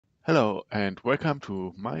Hello and welcome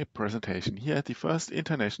to my presentation here at the first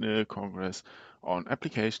International Congress on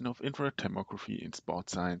Application of Infrared Thermography in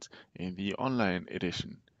Sports Science in the online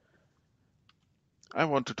edition. I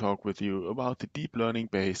want to talk with you about the deep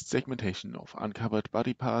learning-based segmentation of uncovered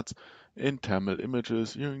body parts in thermal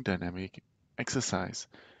images during dynamic exercise.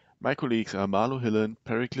 My colleagues are Barlo, Hillen,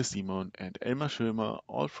 Perikles, and Elmar Schömer,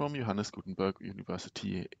 all from Johannes Gutenberg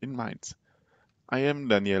University in Mainz. I am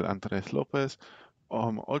Daniel Andrés López,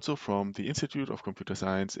 also from the Institute of Computer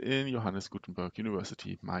Science in Johannes Gutenberg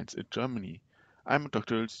University, Mainz in Germany. I'm a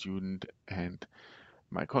doctoral student and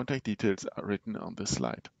my contact details are written on this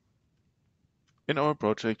slide. In our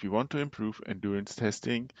project, we want to improve endurance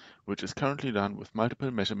testing, which is currently done with multiple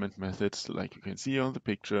measurement methods like you can see on the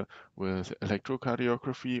picture with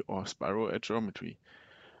electrocardiography or spiroadgeometry.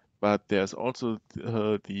 But there's also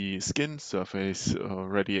the skin surface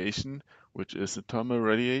radiation, which is a thermal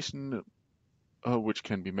radiation which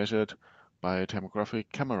can be measured by a thermographic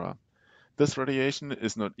camera. This radiation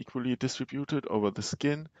is not equally distributed over the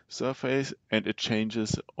skin surface and it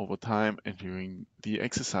changes over time and during the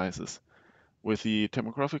exercises. With the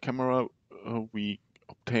thermographic camera, we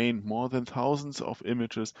obtain more than thousands of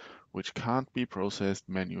images which can't be processed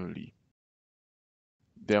manually.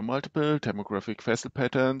 There are multiple thermographic vessel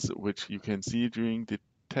patterns which you can see during the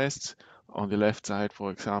tests. On the left side, for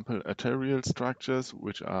example, arterial structures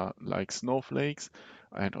which are like snowflakes,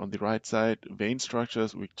 and on the right side, vein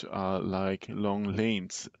structures which are like long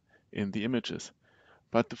lanes in the images.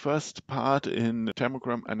 But the first part in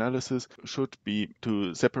thermogram analysis should be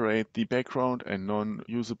to separate the background and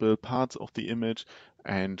non-usable parts of the image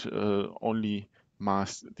and only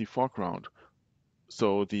mask the foreground.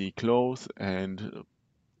 So the clothes and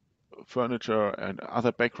furniture and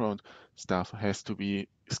other background stuff has to be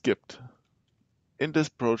skipped. In this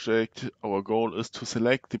project, our goal is to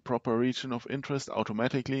select the proper region of interest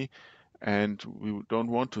automatically, and we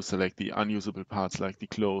don't want to select the unusable parts like the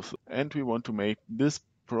clothes, and we want to make this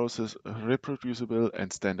process reproducible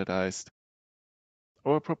and standardized.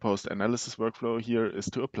 Our proposed analysis workflow here is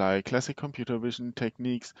to apply classic computer vision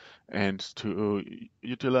techniques and to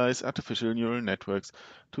utilize artificial neural networks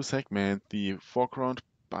to segment the foreground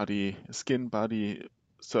body, skin body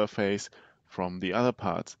surface from the other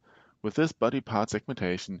parts. With this body part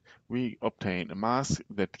segmentation, we obtain a mask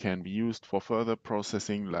that can be used for further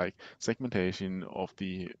processing like segmentation of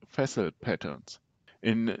the vessel patterns.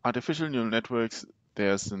 In artificial neural networks,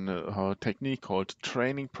 there's a technique called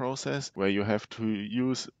training process where you have to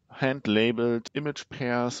use hand-labeled image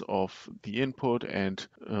pairs of the input and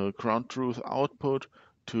ground truth output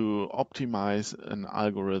to optimize an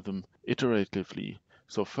algorithm iteratively.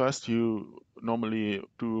 So first you normally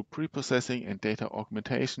do pre-processing and data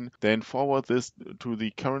augmentation, then forward this to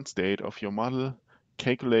the current state of your model,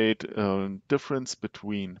 calculate a difference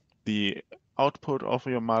between the output of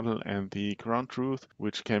your model and the ground truth,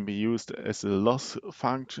 which can be used as a loss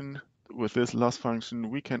function. With this loss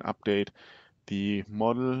function, we can update the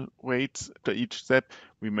model weights. After each step,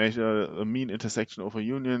 we measure a mean intersection over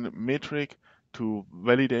union metric to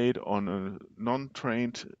validate on a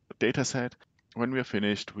non-trained dataset. When we are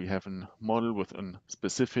finished, we have a model with a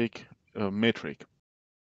specific metric.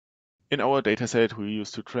 In our dataset, we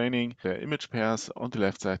use to training the image pairs. On the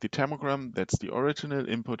left side, the thermogram, that's the original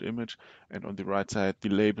input image, and on the right side, the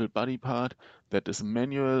label body part, that is a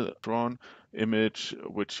manual drawn image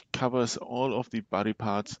which covers all of the body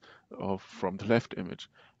parts from the left image.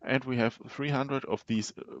 And we have 300 of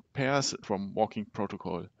these pairs from walking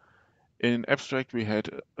protocol. In abstract, we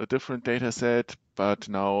had a different data set, but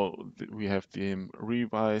now we have them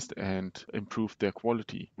revised and improved their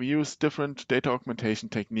quality. We use different data augmentation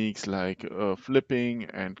techniques like flipping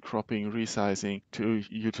and cropping, resizing to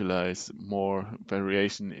utilize more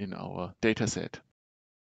variation in our data set.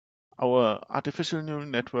 Our artificial neural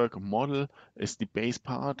network model is the base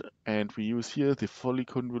part, and we use here the fully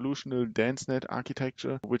convolutional dense net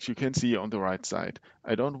architecture, which you can see on the right side.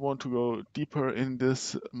 I don't want to go deeper in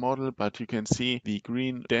this model, but you can see the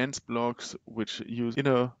green dense blocks, which use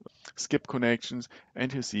inner skip connections,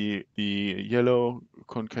 and you see the yellow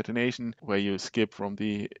concatenation, where you skip from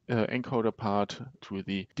the encoder part to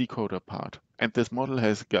the decoder part. And this model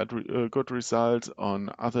has got good results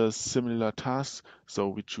on other similar tasks, so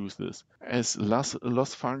we choose this. As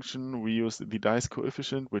loss function, we use the dice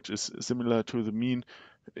coefficient, which is similar to the mean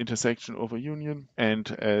intersection over union. And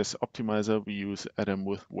as optimizer, we use Adam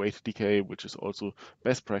with weight decay, which is also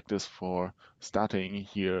best practice for starting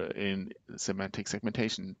here in semantic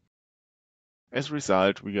segmentation. As a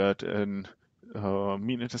result, we got an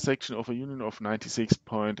mean intersection over union of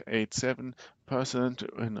 96.87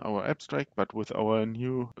 100% in our abstract, but with our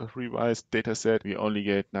new revised dataset, we only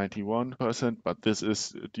get 91%, but this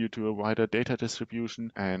is due to a wider data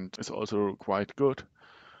distribution and is also quite good.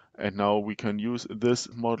 And now we can use this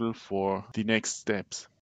model for the next steps.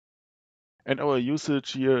 And our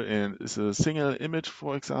usage here is a single image,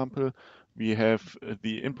 for example. We have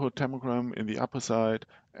the input thermogram in the upper side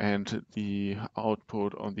and the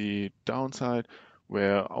output on the downside,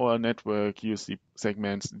 where our network usually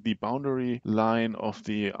segments the boundary line of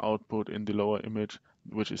the output in the lower image,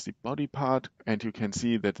 which is the body part. And you can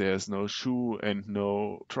see that there's no shoe and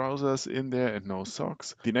no trousers in there and no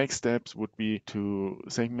socks. The next steps would be to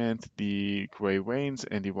segment the gray veins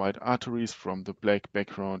and the white arteries from the black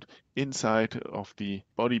background inside of the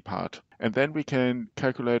body part. And then we can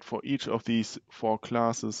calculate for each of these four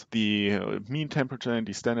classes the mean temperature and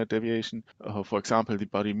the standard deviation. For example, the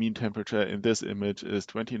body mean temperature in this image is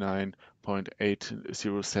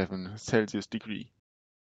 29.807 Celsius degree.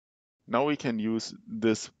 Now we can use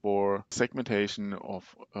this for segmentation of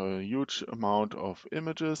a huge amount of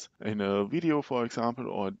images in a video, for example,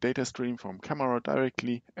 or data stream from camera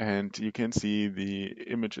directly. And you can see the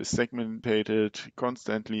image is segmented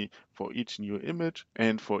constantly for each new image.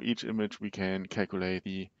 And for each image, we can calculate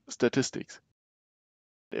the statistics.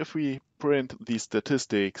 If we print the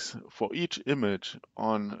statistics for each image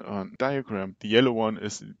on a diagram, the yellow one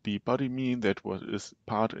is the body mean that is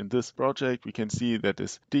part in this project. We can see that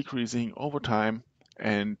is decreasing over time,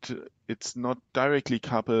 and it's not directly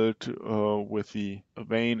coupled with the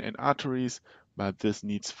vein and arteries, but this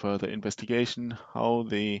needs further investigation how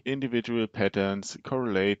the individual patterns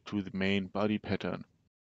correlate to the main body pattern.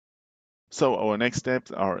 So our next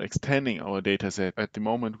steps are extending our dataset. At the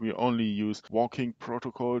moment, we only use walking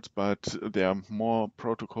protocols, but there are more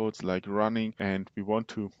protocols like running, and we want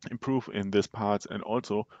to improve in this parts, and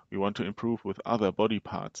also we want to improve with other body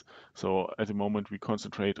parts. So at the moment, we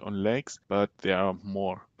concentrate on legs, but there are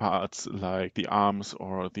more parts like the arms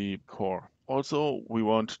or the core. Also, we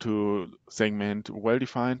want to segment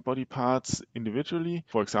well-defined body parts individually,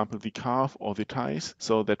 for example, the calf or the thighs,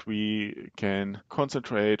 so that we can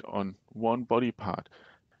concentrate on one body part.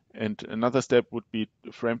 And another step would be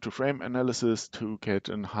frame-to-frame analysis to get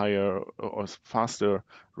a higher or faster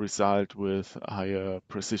result with higher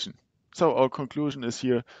precision. So our conclusion is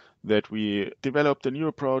here that we developed a new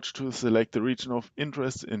approach to select the region of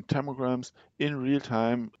interest in thermograms in real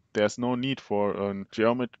time. There's no need for a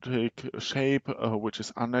geometric shape which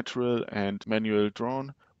is unnatural and manual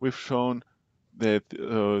drawn. We've shown that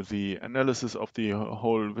the analysis of the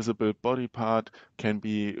whole visible body part can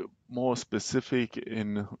be more specific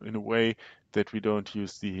in a way that we don't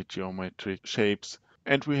use the geometric shapes.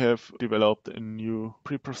 And we have developed a new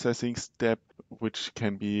pre-processing step which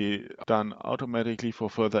can be done automatically for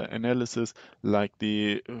further analysis, like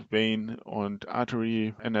the vein and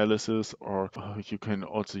artery analysis, or you can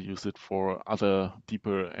also use it for other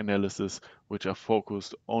deeper analysis which are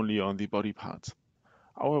focused only on the body parts.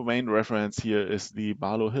 Our main reference here is the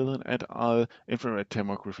Barlo, Hillen et al. Infrared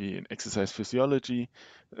thermography in exercise physiology,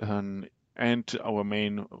 and our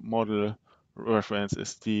main model reference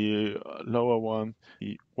is the lower one,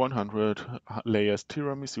 the 100 layers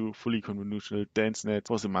tiramisu fully convolutional dense net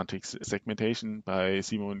for semantic segmentation by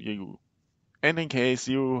Simon Yegu. And in case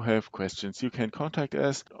you have questions, you can contact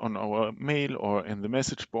us on our mail or in the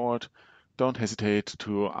message board. Don't hesitate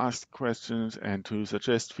to ask questions and to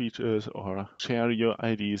suggest features or share your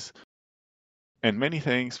ideas. And many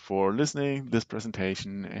thanks for listening this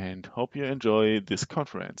presentation and hope you enjoy this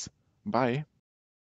conference. Bye.